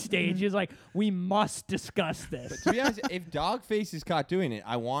debate stage. Is like, we must discuss this. To be honest, if Doggface is caught doing it,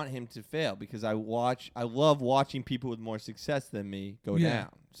 I want him to fail because I love watching people with more success than me go Yeah. down.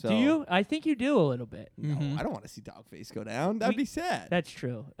 So Do you? I think you do a little bit. No, I don't want to see Doggface go down. That'd be sad. That's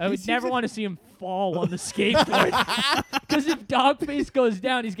true. I He would seems never like- want to see him fall on the skateboard. Because if Doggface goes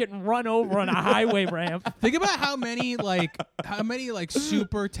down, he's getting run over on a highway ramp. Think about how many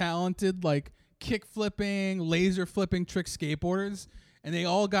super talented like kick flipping, laser flipping trick skateboarders, and they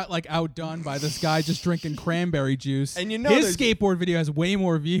all got like outdone by this guy just drinking cranberry juice. And you know his there's- skateboard video has way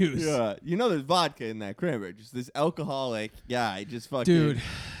more views. Yeah, you know there's vodka in that cranberry. Just this alcoholic guy, just fucking. Dude.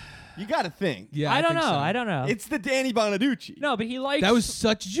 You got to think. Yeah, I don't think know. so. I don't know. It's the Danny Bonaducci. No, but he likes. That was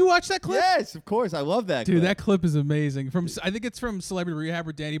such. Did you watch that clip? Yes, of course. I love that. Dude, clip. that clip is amazing. I think it's from Celebrity Rehab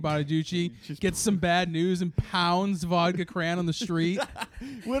where Danny Bonaducci gets some bad news and pounds vodka cran on the street.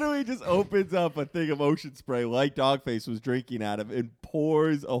 Literally just opens up a thing of ocean spray like Doggface was drinking out of and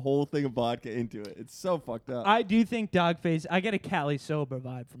pours a whole thing of vodka into it. It's so fucked up. I do think Doggface. I get a Cali sober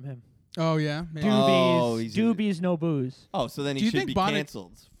vibe from him. Oh yeah, maybe. Oh, Doobies, he's- doobies, no booze. Oh, so then Do he you should think be Bonnet-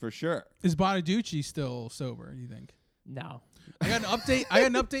 canceled for sure. Is Bonaducci still sober? You think? No. I got an update. I got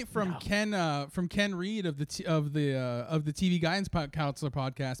an update from Ken Reed of the TV Guidance Counselor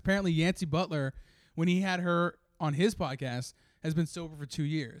podcast. Apparently, Yancey Butler, when he had her on his podcast, has been sober for 2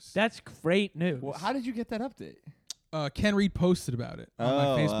 years. That's great news. Well, how did you get that update? Ken Reed posted about it on my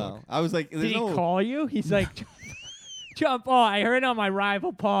Facebook. wow. I was like, Did there's he no. call you? He's like, John Paul, I heard on my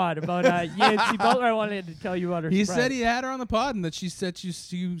rival pod about Yancey Butler. I wanted to tell you about her. He friend. said he had her on the pod and that she said she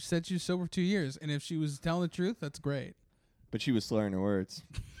said she was sober for 2 years, and if she was telling the truth, that's great. But she was slurring her words.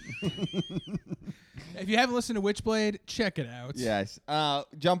 If you haven't listened to Witchblade, check it out. Yes.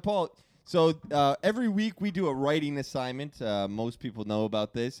 John Paul. So every week we do a writing assignment. Most people know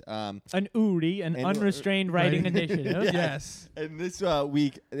about this. an URI, an And- unrestrained writing Right. initiative. Yeah. Yes. And this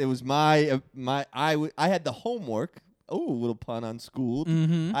week it was I had the homework. Oh, a little pun on school.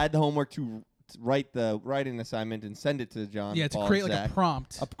 Mm-hmm. I had the homework to write the writing assignment and send it to John. Yeah, to Paul, create like Zach. a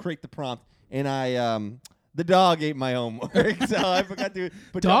prompt. Create the prompt, and the dog ate my homework, so I forgot to.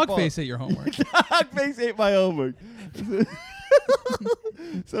 But John Paul- Doggface ate your homework. Doggface ate my homework.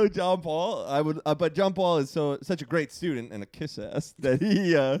 So John Paul, but John Paul is such a great student and a kiss ass that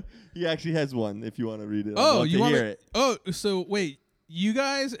he actually has one. If you want to read it, I'd Oh, love you to want hear me? it? Oh, so wait, you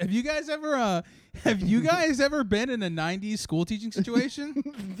guys have you guys ever been in a '90s school teaching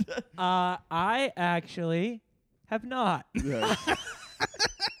situation? I actually have not. Yeah.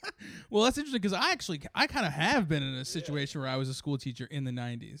 Well, that's interesting because I kind of have been in a situation where I was a school teacher in the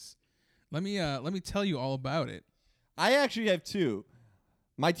 '90s. Let me tell you all about it. I actually have two.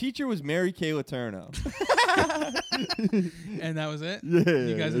 My teacher was Mary Kay Letourneau. And that was it? Yeah,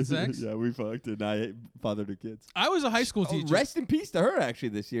 You guys had sex? Yeah, we fucked and I fathered her kids. I was a high school Oh, teacher. rest in peace to her actually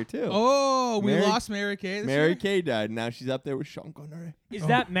this year too. Oh, we Mary- lost Mary Kay this Mary year? Kay died. And now she's up there with Sean Connery. Is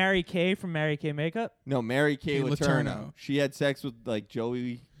that Mary Kay from Mary Kay Makeup? No, Mary Kay Kay Letourneau. Letourneau. She had sex with like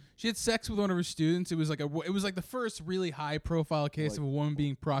Joey. She had sex with one of her students. It was like the first really high profile case of a woman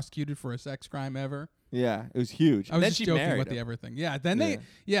being prosecuted for a sex crime ever. Yeah, it was huge. I And was then just she joking married about the him. everything. Yeah, then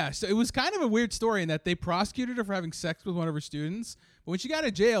so it was kind of a weird story in that they prosecuted her for having sex with one of her students, but when she got out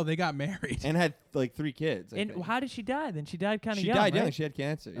of jail, they got married. And had like 3 kids. I And think. how did she die then? She died kind of She young. died right? young. She had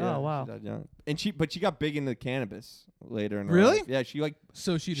cancer. Yeah, wow. She died young. And she got big into cannabis later in her Really? life. Yeah, she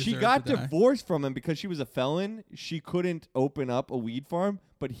So she got to die. divorced from him because she was a felon. She couldn't open up a weed farm,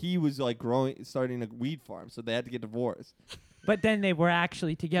 but he was like starting a weed farm, so they had to get divorced. But then they were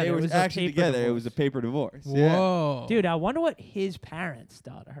actually together. They It were was actually a paper together. It divorce. was a paper divorce. Yeah. Whoa. Dude, I wonder what his parents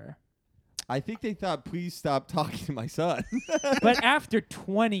thought of her. I think they thought, please stop talking to my son. But after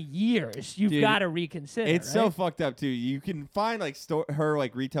 20 years, you've Dude, got to reconsider. It's so right? fucked up too. You can find like her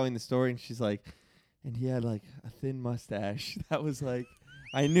like retelling the story, and she's like, and he had like a thin mustache. That was like,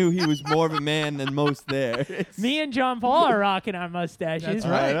 I knew he was more of a man than most there. Me and John Paul are rocking our mustaches. That's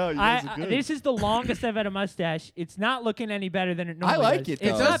right. I know, you guys are good. This is the longest I've had a mustache. It's not looking any better than it normally like does. it, though.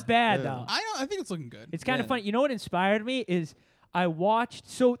 It's It not does- bad yeah. though. I think it's looking good. It's kind of Yeah. funny. You know what inspired me is I watched.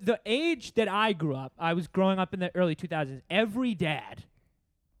 So the age that I grew up, I was growing up in the early 2000s. Every dad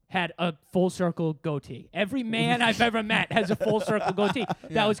had a full circle goatee. Every man I've ever met has a full circle goatee.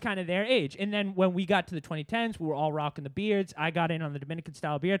 That was kind of their age. And then when we got to the 2010s, we were all rocking the beards. I got in on the Dominican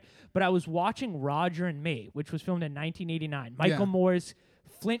style beard. But I was watching Roger and Me, which was filmed in 1989. Michael Yeah. Moore's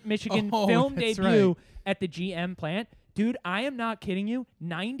Flint, Michigan film that's debut right. at the GM plant. Dude, I am not kidding you.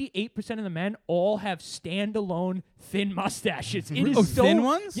 98% of the men all have standalone thin mustaches. It is Oh, so thin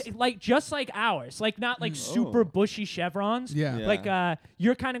ones? Yeah, like just like ours, like not like super bushy chevrons. Yeah. Yeah. Like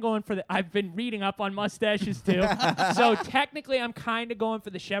you're kind of going for the. I've been reading up on mustaches too, so technically I'm kind of going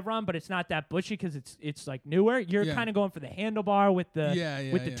for the chevron, but it's not that bushy because it's like newer. You're Yeah. kind of going for the handlebar with the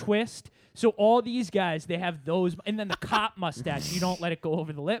with the yeah. twist. So all these guys, they have those, and then the cop mustache. You don't let it go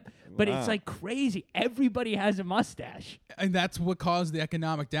over the lip, but it's like crazy. Everybody has a mustache. And that's what caused the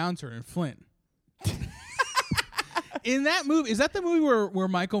economic downturn in Flint. In that movie, is that the movie where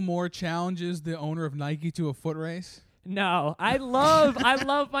Michael Moore challenges the owner of Nike to a foot race? No, I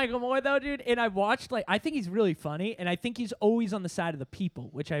love Michael Moore though, dude. And I watched I think he's really funny, and I think he's always on the side of the people,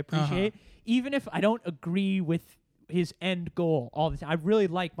 which I appreciate. Even if I don't agree with his end goal all the time, I really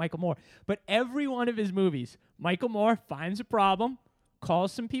like Michael Moore. But every one of his movies, Michael Moore finds a problem,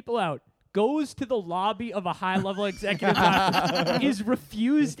 calls some people out, goes to the lobby of a high-level executive office, is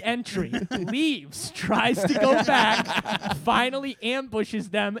refused entry, leaves, tries to go back, finally ambushes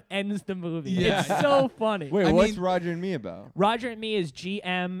them, ends the movie. Yeah. It's so funny. Wait, I what's mean- Roger and Me about? Roger and Me is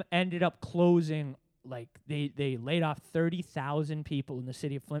GM ended up closing. Like they laid off 30,000 people in the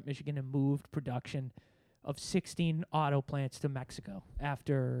city of Flint, Michigan, and moved production of 16 auto plants to Mexico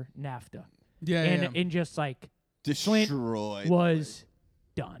after NAFTA. Yeah, And just like Destroyed. was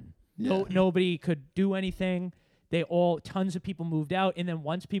done. Yeah. Nobody could do anything. Tons of people moved out, and then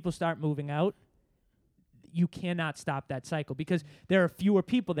once people start moving out, you cannot stop that cycle because there are fewer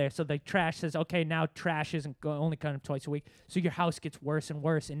people there. So the trash says, okay, now trash isn't only kind of twice a week. So your house gets worse and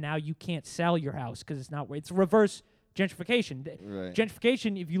worse, and now you can't sell your house because it's not. It's reverse gentrification. Right.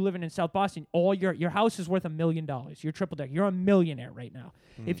 Gentrification. If you live in South Boston, all your house is worth $1 million. You're triple deck. You're a millionaire right now.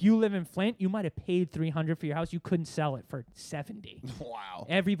 If you live in Flint, you might have paid $300 for your house. You couldn't sell it for $70. Wow.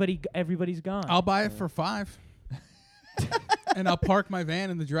 Everybody's gone. I'll buy it for $5. And I'll park my van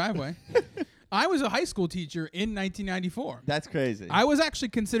in the driveway. I was a high school teacher in 1994. That's crazy. I was actually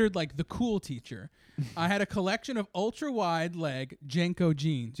considered like the cool teacher. I had a collection of ultra wide leg Jenko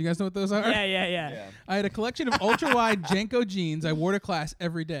jeans. You guys know what those are? Yeah. I had a collection of ultra wide Jenko jeans I wore to class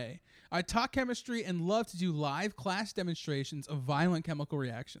every day. I taught chemistry and loved to do live class demonstrations of violent chemical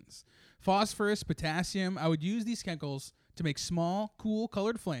reactions. Phosphorus, potassium, I would use these chemicals to make small, cool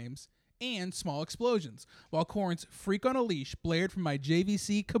colored flames and small explosions, while Corn's Freak on a Leash blared from my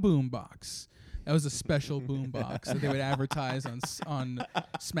JVC Kaboom box. That was a special boom box that they would advertise on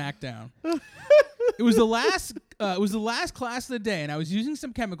SmackDown. It was the last class of the day, and I was using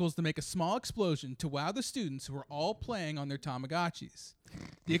some chemicals to make a small explosion to wow the students who were all playing on their Tamagotchis.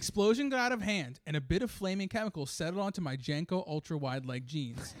 The explosion got out of hand, and a bit of flaming chemical settled onto my Jenko ultra wide leg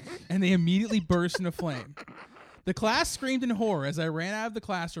jeans, and they immediately burst into flame. The class screamed in horror as I ran out of the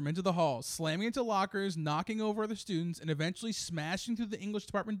classroom into the hall, slamming into lockers, knocking over other students, and eventually smashing through the English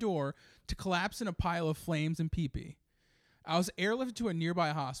department door to collapse in a pile of flames and pee-pee. I was airlifted to a nearby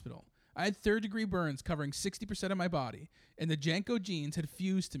hospital. I had third-degree burns covering 60% of my body, and the Jenko jeans had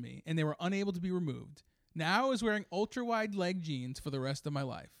fused to me, and they were unable to be removed. Now I was wearing ultra-wide leg jeans for the rest of my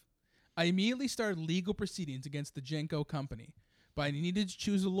life. I immediately started legal proceedings against the Jenko company, but I needed to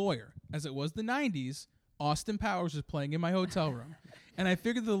choose a lawyer. As it was the 90s, Austin Powers was playing in my hotel room, and I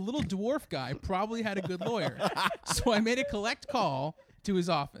figured the little dwarf guy probably had a good lawyer. So I made a collect call to his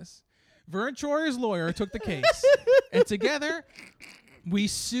office. Vern Troyer's lawyer took the case, and together we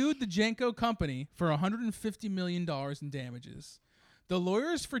sued the Jenko company for $150 million in damages. The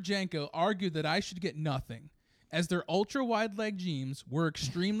lawyers for Jenko argued that I should get nothing, as their ultra-wide leg jeans were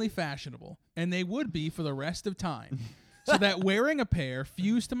extremely fashionable, and they would be for the rest of time. So that wearing a pair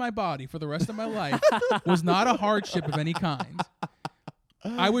fused to my body for the rest of my life was not a hardship of any kind.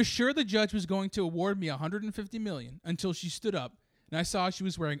 I was sure the judge was going to award me $150 million until she stood up and I saw she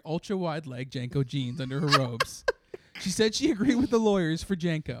was wearing ultra wide leg Janko jeans under her robes. She said she agreed with the lawyers for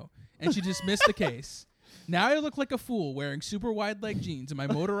Janko and she dismissed the case. Now I look like a fool wearing super wide leg jeans in my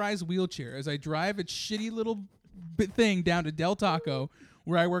motorized wheelchair as I drive its shitty little thing down to Del Taco,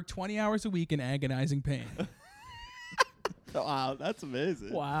 where I work 20 hours a week in agonizing pain. Wow, that's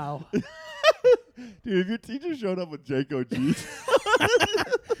amazing. Wow. Dude, if your teacher showed up with Janko jeans.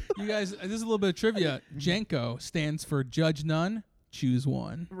 You guys, this is a little bit of trivia. Janko stands for Judge None, Choose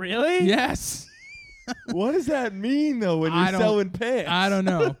One. Really? Yes. What does that mean, though, when you're selling pants? I don't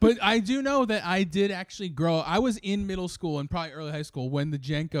know. But I do know that I did actually grow. I was in middle school and probably early high school when the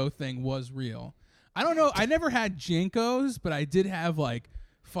Janko thing was real. I don't know. I never had Jankos, but I did have, like,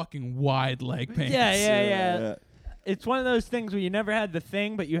 fucking wide leg pants. Yeah. It's one of those things where you never had the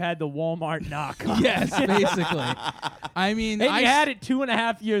thing, but you had the Walmart knockoff. Yes, basically. I mean, and you had it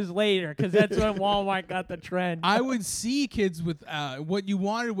 2.5 years later because that's when Walmart got the trend. I would see kids with what you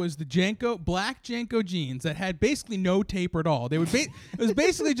wanted was the black Janko jeans that had basically no taper at all. They would it was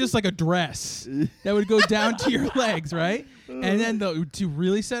basically just like a dress that would go down to your legs, right? And then to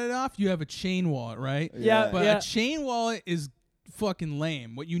really set it off, you have a chain wallet, right? Yeah. But a chain wallet is fucking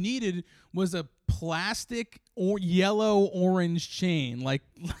lame. What you needed was a plastic or yellow orange chain, like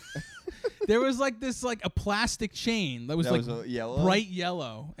there was like this like a plastic chain that was yellow? bright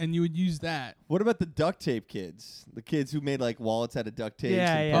yellow, and you would use that. What about the duct tape kids? The kids who made like wallets out of duct tape.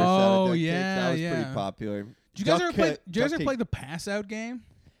 Yeah. And purse out of duct tape? Yeah, That was yeah. pretty popular. Did you guys ever play the pass out game?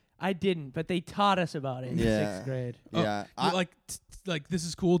 I didn't, but they taught us about it in Yeah. 6th grade. Yeah. Like this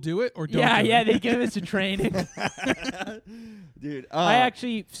is cool, do it or don't. Yeah, do yeah, it. they gave us a training. Dude, I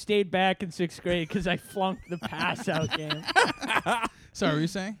actually stayed back in 6th grade because I flunked the pass out game. Sorry, what were you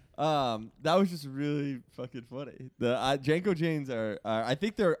saying? that was just really fucking funny. The Janko jeans are I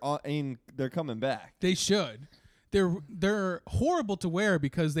think they're coming back. They should. They're horrible to wear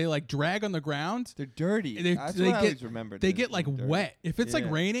because they like drag on the ground. They're dirty. That's what I always remembered. They get like dirty. wet. If it's like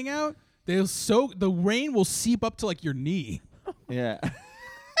Yeah. raining out, the rain will seep up to like your knee. Yeah.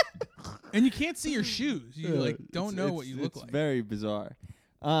 And you can't see your shoes. You like don't know what you look It's like. very bizarre.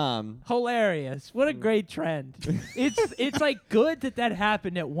 Hilarious. What a great trend. It's like good that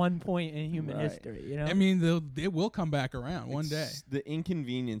happened at one point in human Right. history, you know? I mean, it will come back around one day. The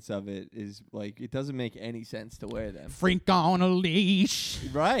inconvenience of it is like it doesn't make any sense to wear them. Freak on a leash.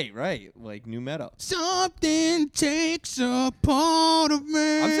 Right. Like new metal. Something takes a part of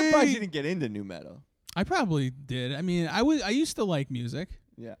me. I'm surprised you didn't get into new metal. I probably did. I mean, I used to like music.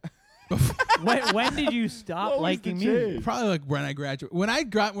 Yeah. when did you stop What was liking the music? change? Probably like when I graduated. When I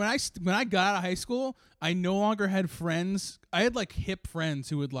got out of high school, I no longer had friends. I had like hip friends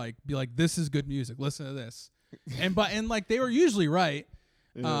who would like be like, "This is good music. Listen to this," and like they were usually right.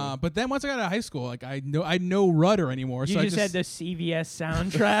 But then once I got out of high school, like I had no rudder anymore. You so just had the CVS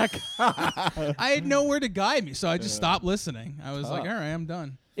soundtrack. I had nowhere to guide me, so I just stopped listening. I was like, all right, I'm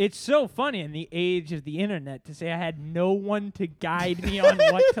done. It's so funny in the age of the internet to say I had no one to guide me on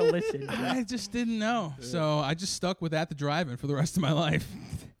what to listen to. I just didn't know, so I just stuck with At the Drive-In for the rest of my life.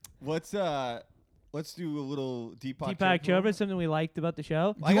 Let's do a little Deepak Deepak Chopra, something we liked about the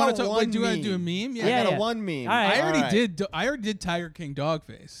show. I got one Do you want to do a meme. meme? I Yeah, got yeah. a one meme. All right. I already did Tiger King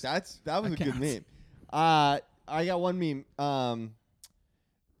Doggface. That was a good counts. meme. I got one meme.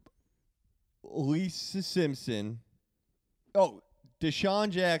 Lisa Simpson. Oh, Deshaun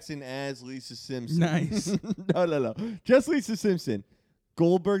Jackson as Lisa Simpson. Nice. No. Just Lisa Simpson.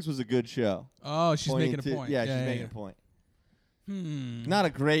 Goldberg's was a good show. Oh, she's Pointing making a to- point. Yeah, she's making a point. Hmm. Not a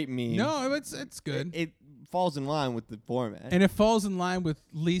great meme. No, it's good. It falls in line with the format. And it falls in line with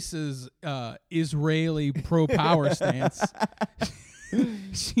Lisa's Israeli pro-power stance.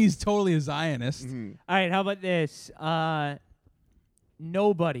 She's totally a Zionist. Mhm. All right, how about this?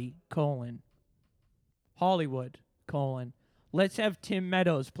 Nobody, Hollywood, let's have Tim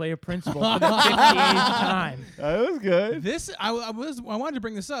Meadows play a principal for the 58th time. That was good. This I wanted to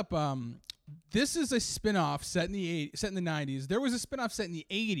bring this up. This is a spin-off set in the 90s. There was a spin-off set in the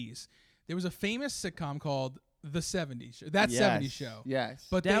 80s. There was a famous sitcom called The 70s Show. That 70s Show. Yes.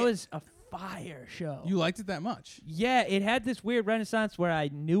 But That was a fire show. you liked it that much? Yeah, it had this weird renaissance where I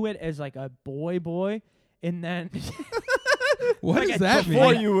knew it as like a boy, and then What Like does a that mean?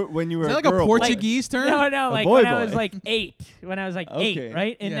 Before when you were Is that like girl a boy. Portuguese term? no, like boy when I boy. was like 8. When I was like Okay. 8,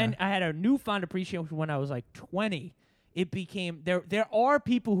 right? And Yeah. then I had a newfound appreciation when I was like 20. it became there are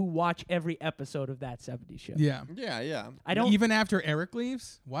people who watch every episode of that 70s show. Yeah. Yeah. I don't Even after Eric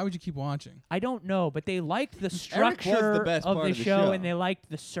leaves, why would you keep watching? I don't know, but they liked the Eric was structure the best of part the of the show show. and they liked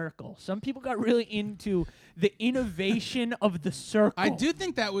the circle. Some people got really into the innovation of the circle. I do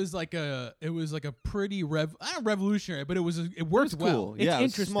think that was like a pretty not revolutionary, but it worked well. Cool. It's Yeah, it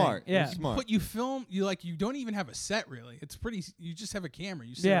was interesting. smart. It Yeah. was smart. But you don't even have a set really. It's pretty. You just have a camera.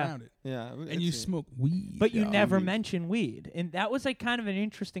 You sit Yeah. around it Yeah, and you smoke weed. But you Yeah, never weed. mention weed. And that was like kind of an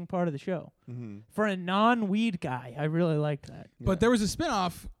interesting part of the show. Mm-hmm. For a non-weed guy, I really liked that. But there was a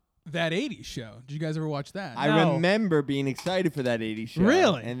spinoff, That 80s Show. Did you guys ever watch that? I No. remember being excited for that 80s show.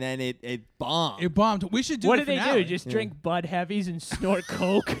 Really? And then it bombed. It bombed. We should do. What the did they finale. do? Just drink Bud Heavies and snort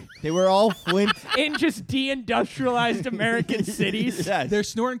coke They were all Flint. in just deindustrialized American cities? Yes. They're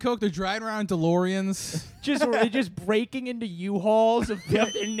snorting coke. They're driving around DeLoreans. Just breaking into U-Hauls of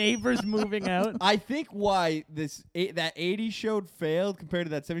their neighbors moving out. I think why that 80s show failed compared to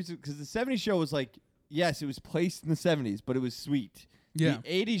that 70s, because the 70s show was like, yes, it was placed in the 70s, but it was sweet. Yeah.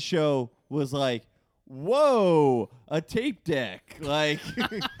 The 80s show was like, whoa, a tape deck. Like,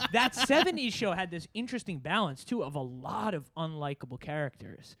 That 70s show had this interesting balance, too, of a lot of unlikable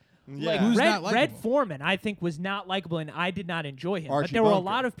characters. Like Yeah. Who's Red, not Red likable? Foreman, I think, was not likable, and I did not enjoy him. But Archie there were a Bunker.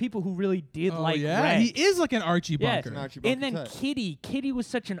 lot of people who really did Oh like yeah, Red. he is like an Archie Yes. Bunker. An Archie And Bunker then type. Kitty was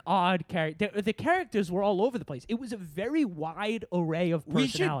such an odd character. The characters were all over the place. It was a very wide array of we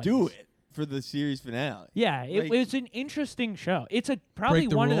should personalities. do it for the series finale. Yeah, it Like- was an interesting show. It's probably Break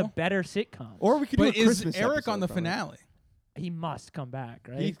the one of the rule? better sitcoms. Or we could do But a is Christmas Eric on the episode from it. finale? He must come back,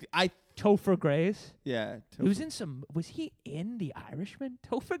 right? I Topher Grace. yeah. He was in some. Was he in The Irishman?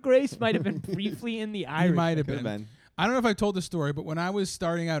 Topher Grace might have been briefly in The Irishman. He might have Could have been. been. I don't know if I've told the story, but when I was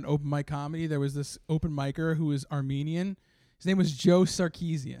starting out in open mic comedy, there was this open micer who was Armenian. His name was Joe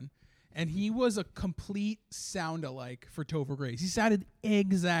Sarkeesian. And he was a complete sound-alike for Topher Grace. He sounded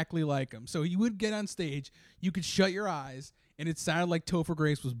exactly like him. So you would get on stage, you could shut your eyes, and it sounded like Topher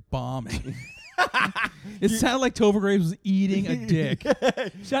Grace was bombing. It sounded like Topher Grace was eating a dick.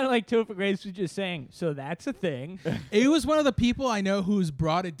 Sounded like Topher Grace was just saying, "So that's a thing." It was one of the people I know who's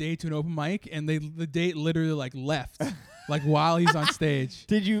brought a date to an open mic, and the date literally like left, like while he's on stage.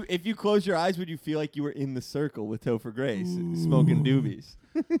 Did you, if you close your eyes, would you feel like you were in the circle with Topher Grace smoking doobies?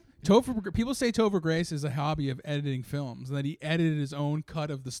 People say Topher Grace is a hobby of editing films, and that he edited his own cut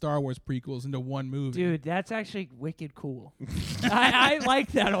of the Star Wars prequels into one movie. Dude, that's actually wicked cool. I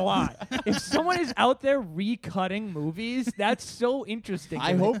like that a lot. If someone is out there recutting movies, that's so interesting. to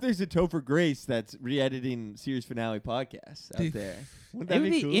I me. hope there's a Topher Grace that's re-editing series finale podcasts out Dude. there. Wouldn't It that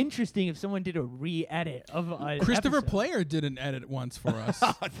would be be cool? interesting if someone did a re-edit of a Christopher episode. Player did an edit once for us.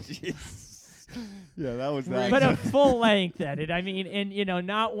 Oh, jeez. Yeah, that was that. But a full length edit. I mean, and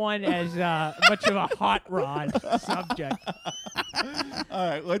not one as much of a hot rod subject. All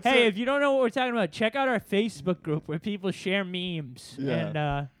right, let's. Hey, if you don't know what we're talking about, check out our Facebook group where people share memes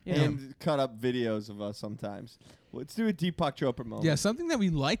Yeah. and and cut up videos of us sometimes. Let's do a Deepak Chopra moment. Yeah, something that we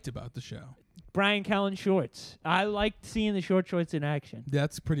liked about the show. Brian Callen shorts. I liked seeing the short shorts in action.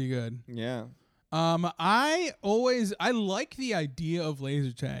 That's pretty good. Yeah. I like the idea of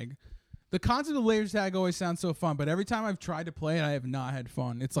laser tag. The concept of laser tag always sounds so fun, but every time I've tried to play it, I have not had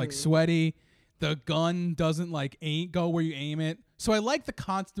fun. It's like sweaty. The gun doesn't like go where you aim it. So I like the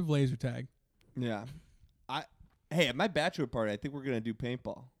concept of laser tag. Yeah. Hey, at my bachelor party, I think we're gonna do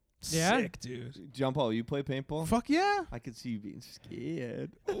paintball. Yeah? Sick, dude. John Paul, you play paintball? Fuck yeah. I could see you being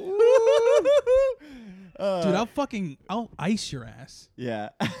scared. Dude, I'll ice your ass. Yeah.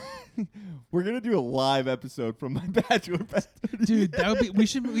 We're gonna do a live episode from my bachelor party. Dude, that would be we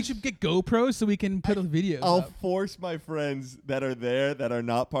should get GoPros so we can put videos I'll up. force my friends that are there that are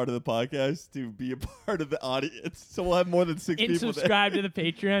not part of the podcast to be a part of the audience. So we'll have more than 6 And people there. subscribe to the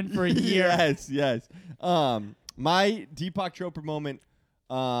Patreon for a year. Yes. My Deepak Chopra moment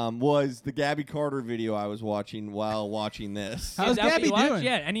was the Gabby Carter video I was watching while watching this. How's Is that what Gabby you watched? doing?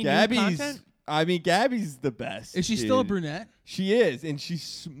 Yeah. Any new Gabby's, content? I mean, Gabby's the best. Is she still a dude. brunette? She is, and she's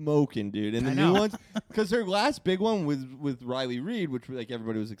smoking, dude. And the I new know. ones, because her last big one was with Riley Reid, which like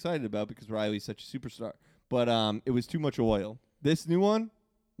everybody was excited about because Riley's such a superstar. But it was too much oil. This new one,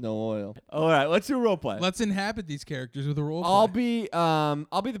 no oil. All right, let's do a role play. Let's inhabit these characters with a role I'll play. be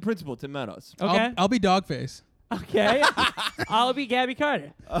the principal, Tim Meadows. Okay. I'll be Doggface. Okay. I'll be Gabby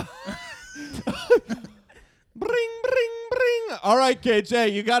Carter. Bring. All right, kids. Hey,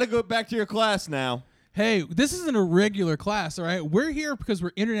 you got to go back to your class now. Hey, this isn't a regular class, all right? We're here because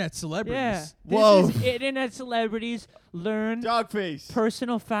we're internet celebrities. Yeah. Whoa. This is internet celebrities learn Doggface.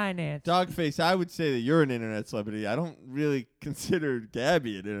 personal finance. Doggface, I would say that you're an internet celebrity. I don't really consider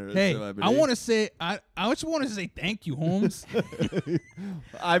Gabby an internet Hey, celebrity. I want to say, I just want to say thank you, Holmes.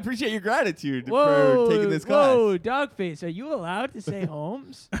 I appreciate your gratitude Whoa, for taking this class. whoa, Doggface, are you allowed to say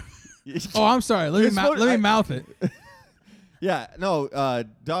Holmes? Oh, I'm sorry. Let me mouth it. Yeah, no,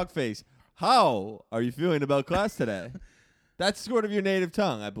 Doggface, how are you feeling about class today? That's sort of your native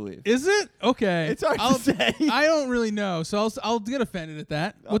tongue, I believe. Is it? Okay. It's hard to say. I don't really know, so I'll get offended at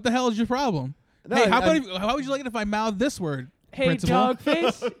that. What the hell is your problem? No, Hey, how would you like it if I mouth this word? Hey, Principal?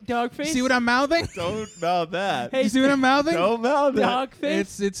 Dogface. See what I'm mouthing? Don't mouth that. Hey, You see what I'm mouthing? Don't mouth that.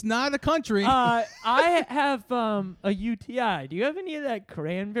 Dogface. It's not a country. I have a UTI. Do you have any of that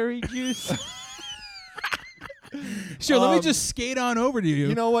cranberry juice? Sure, let me just skate on over to you.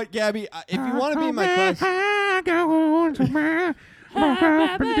 You know what, Gabby? If you want to be in my class,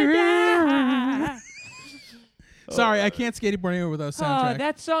 Sorry, I can't skateboard anywhere without a soundtrack.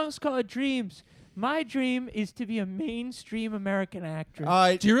 That song's called Dreams. My dream is to be a mainstream American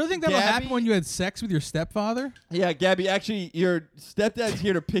actress. Do you really think that'll happen Gabby? when you had sex with your stepfather? Yeah, Gabby, actually, your stepdad's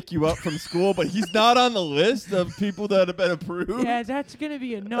here to pick you up from school, but he's not on the list of people that have been approved. Yeah, that's going to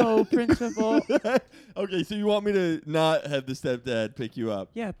be a no, principal. Okay, so you want me to not have the stepdad pick you up?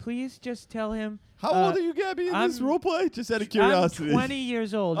 Yeah, please just tell him. How old are you, Gabby, in this I'm- role play? Just out of curiosity. I'm 20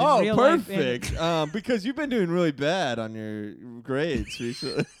 years old. In Oh, real life, and- perfect. Because you've been doing really bad on your grades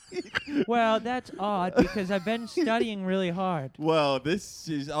recently. well, that's odd because I've been studying really hard. Well,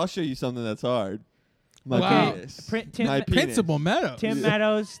 I'll show you something that's hard. My Wow. penis. Tim- My penis. Principal Meadows. Tim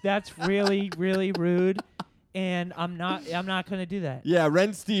Meadows, that's really, really rude, and I'm not going to do that. Yeah,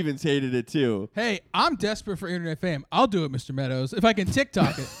 Ren Stevens hated it too. Hey, I'm desperate for internet fame. I'll do it, Mr. Meadows, if I can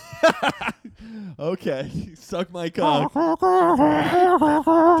TikTok it. Okay, suck my cock.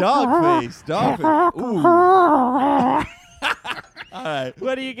 Dogface. Ooh. All right.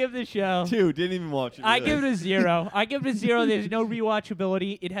 What do you give the show? 2. Didn't even watch it. I give it a 0. I give it a 0. There's no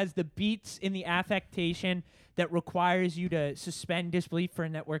rewatchability. It has the beats in the affectation that requires you to suspend disbelief for a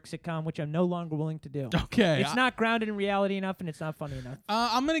network sitcom, which I'm no longer willing to do. Okay. It's not grounded in reality enough, and it's not funny enough.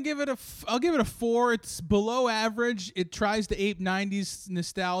 I'm gonna give it I'll give it a 4. It's below average. It tries to ape 90s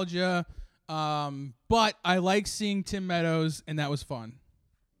nostalgia, but I like seeing Tim Meadows, and that was fun.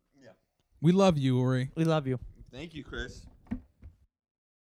 Yeah. We love you, Uri. We love you. Thank you, Chris.